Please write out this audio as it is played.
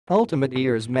Ultimate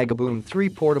Ears MEGABOOM 3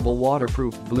 Portable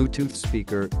Waterproof Bluetooth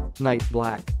Speaker, Night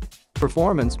Black.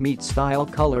 Performance meets style,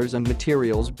 colors and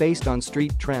materials based on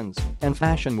street trends and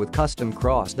fashion with custom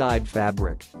cross-dyed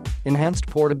fabric. Enhanced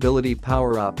portability,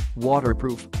 power-up,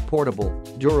 waterproof, portable,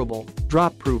 durable,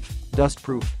 drop-proof,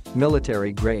 dust-proof,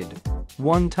 military grade.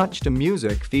 One touch to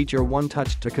music feature, one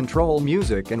touch to control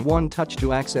music and one touch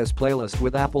to access playlist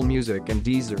with Apple Music and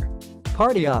Deezer.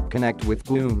 Party up, connect with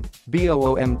Boom,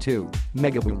 BOOM2,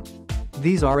 MEGABOOM.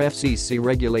 These are FCC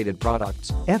regulated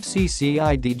products. FCC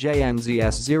ID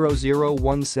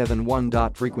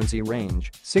JNZS00171. Frequency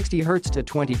range 60 Hz to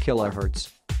 20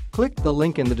 kHz. Click the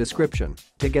link in the description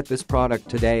to get this product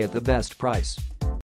today at the best price.